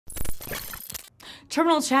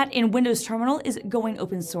Terminal chat in Windows Terminal is going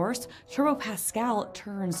open source. Turbo Pascal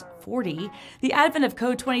turns 40. The advent of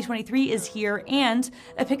Code 2023 is here, and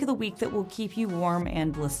a pick of the week that will keep you warm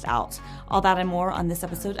and blissed out. All that and more on this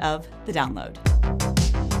episode of The Download.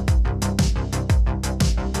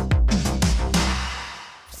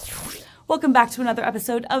 Welcome back to another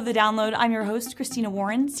episode of The Download. I'm your host, Christina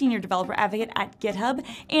Warren, Senior Developer Advocate at GitHub,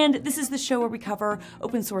 and this is the show where we cover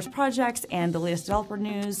open source projects and the latest developer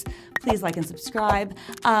news. Please like and subscribe.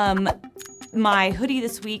 My hoodie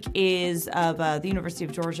this week is of the University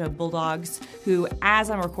of Georgia Bulldogs, who, as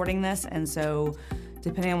I'm recording this, and so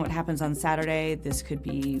depending on what happens on Saturday, this could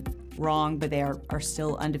be wrong, but they are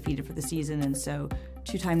still undefeated for the season, and so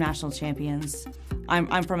two-time national champions.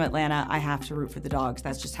 I'm from Atlanta. I have to root for the Dogs.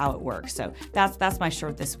 That's just how it works. So that's my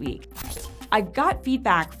shirt this week. I got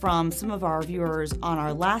feedback from some of our viewers on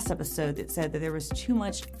our last episode that said that there was too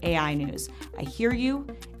much AI news. I hear you.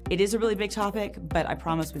 It is a really big topic, but I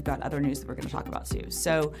promise we've got other news that we're going to talk about too.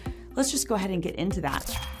 So let's just go ahead and get into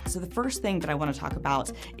that. So the first thing that I want to talk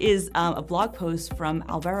about is a blog post from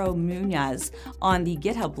Alvaro Munoz on the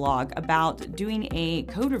GitHub blog about doing a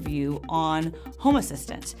code review on Home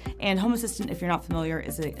Assistant. And Home Assistant, if you're not familiar,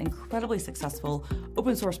 is an incredibly successful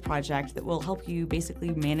open source project that will help you basically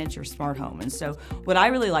manage your smart home. And so what I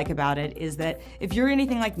really like about it is that if you're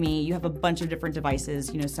anything like me, you have a bunch of different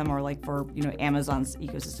devices. Some are like for, Amazon's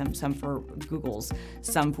ecosystem, some for Google's,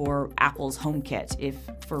 some for Apple's HomeKit. If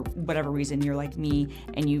for whatever reason you're like me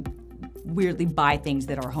and you weirdly buy things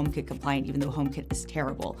that are HomeKit compliant, even though HomeKit is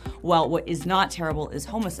terrible. Well, what is not terrible is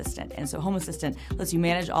Home Assistant. And so Home Assistant lets you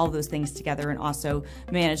manage all of those things together and also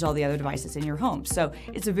manage all the other devices in your home. So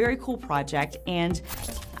it's a very cool project. And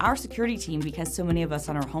our security team, because so many of us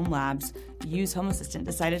on our home labs use Home Assistant,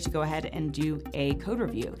 decided to go ahead and do a code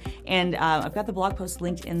review. And I've got the blog post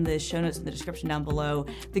linked in the show notes in the description down below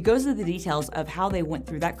that goes into the details of how they went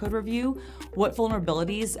through that code review, what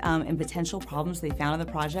vulnerabilities and potential problems they found in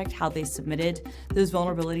the project, how they submitted those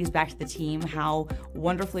vulnerabilities back to the team, how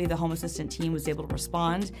wonderfully the Home Assistant team was able to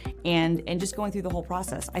respond, and just going through the whole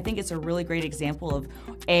process. I think it's a really great example of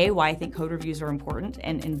A, why I think code reviews are important,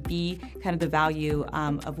 and B, kind of the value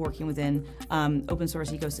of working within open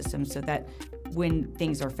source ecosystems so that when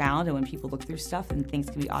things are found and when people look through stuff and things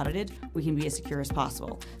can be audited, we can be as secure as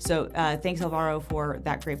possible. So thanks, Alvaro, for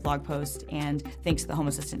that great blog post, and thanks to the Home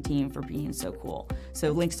Assistant team for being so cool.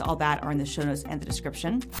 So links to all that are in the show notes and the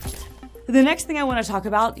description. The next thing I want to talk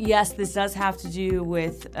about, yes, this does have to do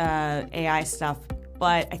with AI stuff,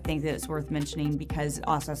 but I think that it's worth mentioning because it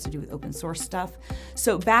also has to do with open source stuff.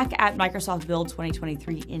 So back at Microsoft Build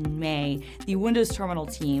 2023 in May, the Windows Terminal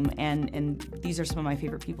team, and these are some of my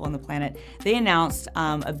favorite people on the planet, they announced,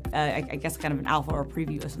 I guess kind of an alpha or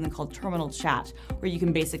preview of something called Terminal Chat, where you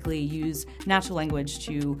can basically use natural language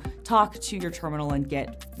to talk to your terminal and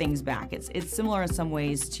get things back. It's similar in some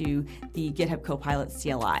ways to the GitHub Copilot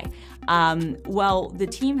CLI. Well, the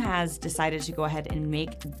team has decided to go ahead and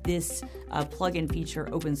make this plugin feature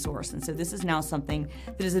open source. And so this is now something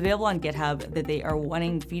that is available on GitHub that they are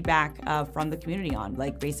wanting feedback from the community on.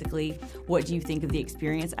 Like basically, what do you think of the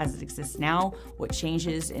experience as it exists now? What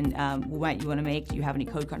changes and what you want to make? Do you have any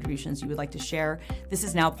code contributions you would like to share? This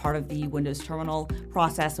is now part of the Windows Terminal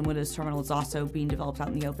process, and Windows Terminal is also being developed out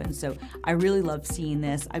in the open. So I really love seeing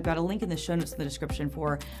this. I've got a link in the show notes in the description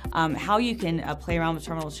for how you can play around with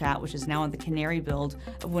Terminal Chat, which is now in the Canary build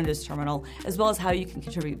of Windows Terminal, as well as how you can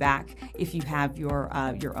contribute back if you have your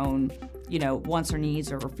own wants or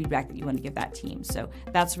needs or feedback that you want to give that team. So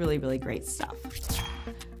that's really, really great stuff.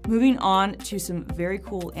 Moving on to some very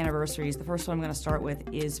cool anniversaries. The first one I'm going to start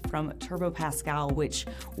with is from Turbo Pascal, which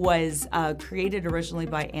was created originally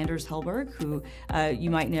by Anders Hellberg, who you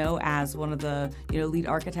might know as one of the lead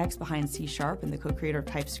architects behind C# and the co-creator of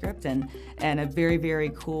TypeScript, and a very, very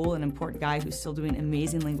cool and important guy who's still doing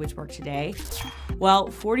amazing language work today. Well,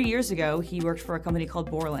 40 years ago, he worked for a company called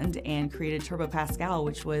Borland and created Turbo Pascal,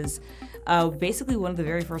 which was basically one of the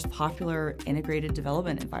very first popular integrated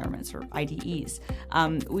development environments, or IDEs.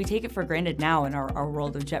 We take it for granted now in our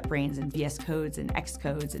world of JetBrains and VS Codes and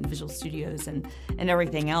Xcodes and Visual Studios and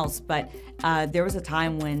everything else, but there was a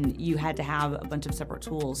time when you had to have a bunch of separate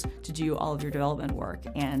tools to do all of your development work,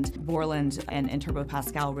 and Borland and Turbo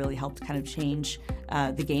Pascal really helped kind of change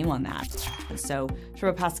the game on that. So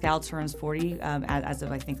Turbo Pascal turns 40 as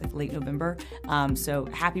of I think like late November. So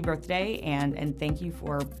happy birthday, and thank you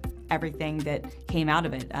for everything that came out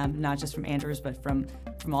of it, not just from Anders, but from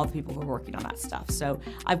all the people who are working on that stuff. So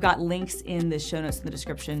I've got links in the show notes in the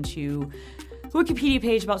description to Wikipedia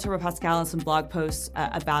page about Turbo Pascal and some blog posts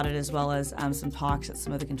about it, as well as some talks that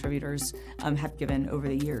some of the contributors have given over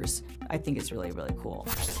the years. I think it's really, really cool.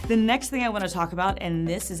 The next thing I want to talk about, and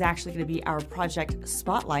this is actually going to be our project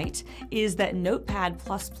spotlight, is that Notepad++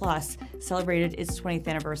 celebrated its 20th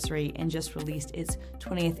anniversary and just released its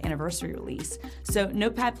 20th anniversary release. So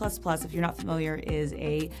Notepad++, if you're not familiar, is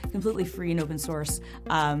a completely free and open source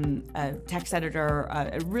text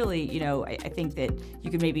editor. Really, I think that you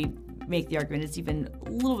could maybe make the argument it's even a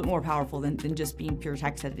little bit more powerful than just being pure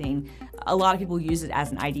text editing. A lot of people use it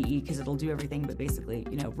as an IDE because it'll do everything but basically,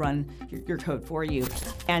 run your code for you.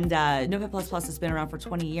 And Notepad++ has been around for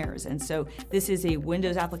 20 years. And so this is a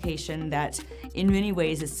Windows application that in many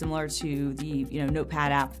ways is similar to the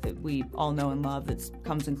Notepad app that we all know and love that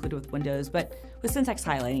comes included with Windows, but with syntax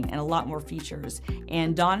highlighting and a lot more features.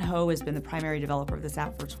 And Don Ho has been the primary developer of this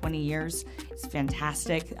app for 20 years. It's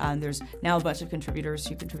fantastic. There's now a bunch of contributors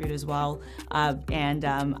who contribute as well. I've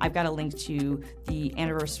got a link to the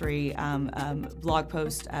anniversary blog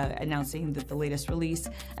post announcing the latest release,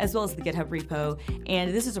 as well as the GitHub repo.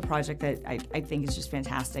 And this is a project that I think is just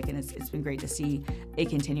fantastic, and it's been great to see it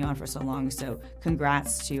continue on for so long. So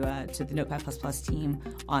congrats to the Notepad++ team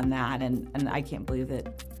on that. And I can't believe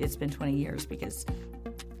that it's been 20 years, because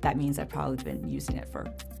that means I've probably been using it for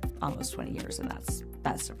almost 20 years, and that's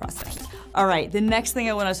depressing. All right, the next thing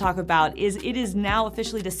I want to talk about is it is now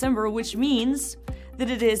officially December, which means that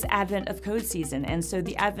it is Advent of Code season. And so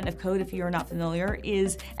the Advent of Code, if you are not familiar,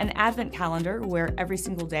 is an Advent calendar where every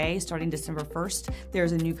single day, starting December 1st,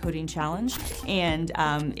 there's a new coding challenge, and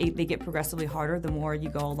they get progressively harder the more you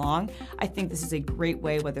go along. I think this is a great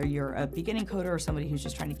way, whether you're a beginning coder or somebody who's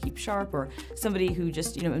just trying to keep sharp, or somebody who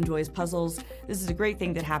just enjoys puzzles. This is a great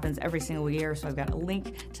thing that happens every single year, so I've got a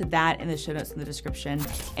link to that in the show notes in the description.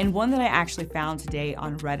 And one that I actually found today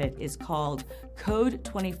on Reddit is called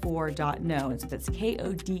Code24.no, and so that's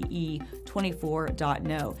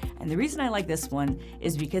KODE24.no. And the reason I like this one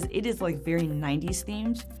is because it is like very 90s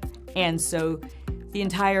themed, and so the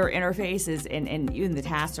entire interface is, and even the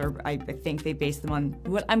tasks are, I think they base them on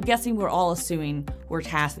what I'm guessing we're all assuming were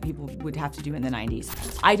tasks that people would have to do in the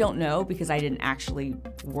 90s. I don't know, because I didn't actually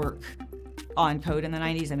work on code in the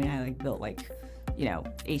 90s. I mean, I built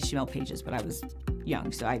HTML pages, but I was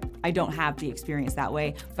young, so I don't have the experience that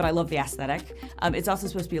way, but I love the aesthetic. It's also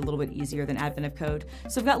supposed to be a little bit easier than Advent of Code.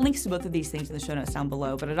 So I've got links to both of these things in the show notes down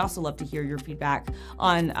below, but I'd also love to hear your feedback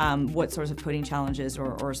on what sorts of coding challenges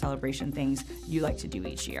or celebration things you like to do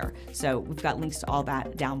each year. So we've got links to all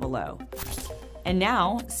that down below. And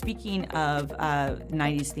now, speaking of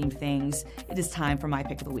 90s themed things, it is time for my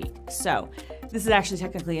pick of the week. So this is actually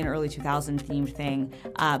technically an early 2000 themed thing,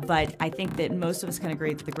 but I think that most of us can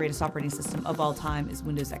agree that the greatest operating system of all time is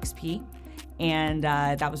Windows XP. And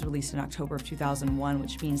that was released in October of 2001,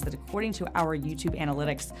 which means that according to our YouTube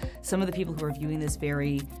analytics, some of the people who are viewing this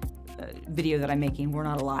very video that I'm making were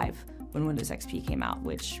not alive when Windows XP came out,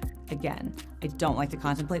 which, again, I don't like to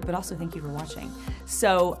contemplate, but also thank you for watching.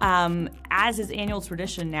 So, as is annual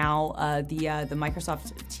tradition now, the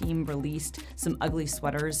Microsoft team released some ugly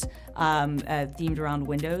sweaters themed around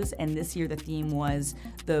Windows, and this year the theme was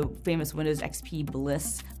the famous Windows XP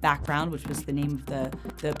Bliss background, which was the name of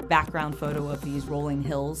the background photo of these rolling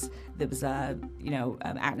hills. That was an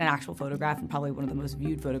actual photograph, and probably one of the most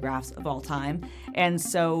viewed photographs of all time. And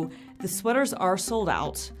so the sweaters are sold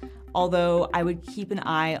out, although I would keep an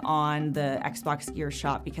eye on the Xbox Gear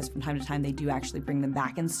shop, because from time to time they do actually bring them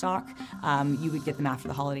back in stock. You would get them after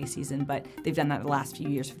the holiday season, but they've done that the last few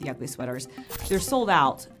years for the ugly sweaters. They're sold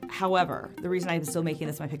out. However, the reason I'm still making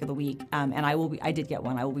this my pick of the week, and I did get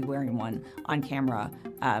one. I will be wearing one on camera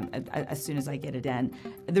as soon as I get it in.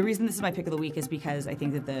 The reason this is my pick of the week is because I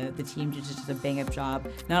think that the team did just a bang-up job,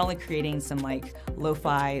 not only creating some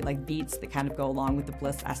lo-fi beats that kind of go along with the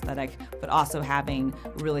Bliss aesthetic, but also having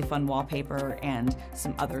really fun wallpaper and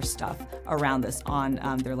some other stuff around this on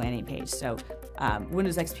their landing page. So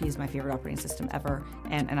Windows XP is my favorite operating system ever,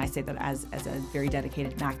 and I say that as a very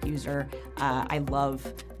dedicated Mac user. I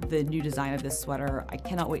love the new design of this sweater. I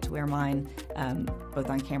cannot wait to wear mine, both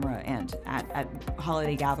on camera and at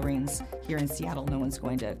holiday gatherings here in Seattle. No one's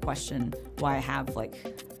going to question why I have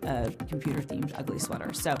a computer-themed ugly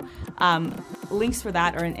sweater. So links for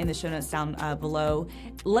that are in the show notes down below.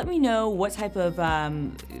 Let me know what type of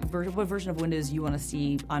what version of Windows you want to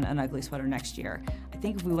see on an ugly sweater next year. I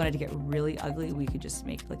think if we wanted to get really ugly, we could just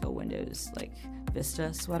make a Windows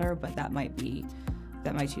Vista sweater, but that might be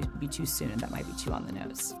too soon, and that might be too on the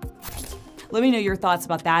nose. Let me know your thoughts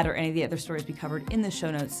about that or any of the other stories we covered in the show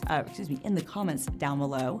notes, in the comments down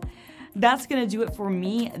below. that's going to do it for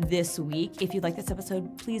me this week. If you like this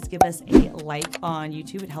episode, please give us a like on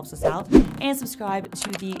YouTube. It helps us out. And subscribe to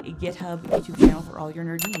the GitHub YouTube channel for all your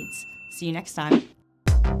nerd needs. See you next time.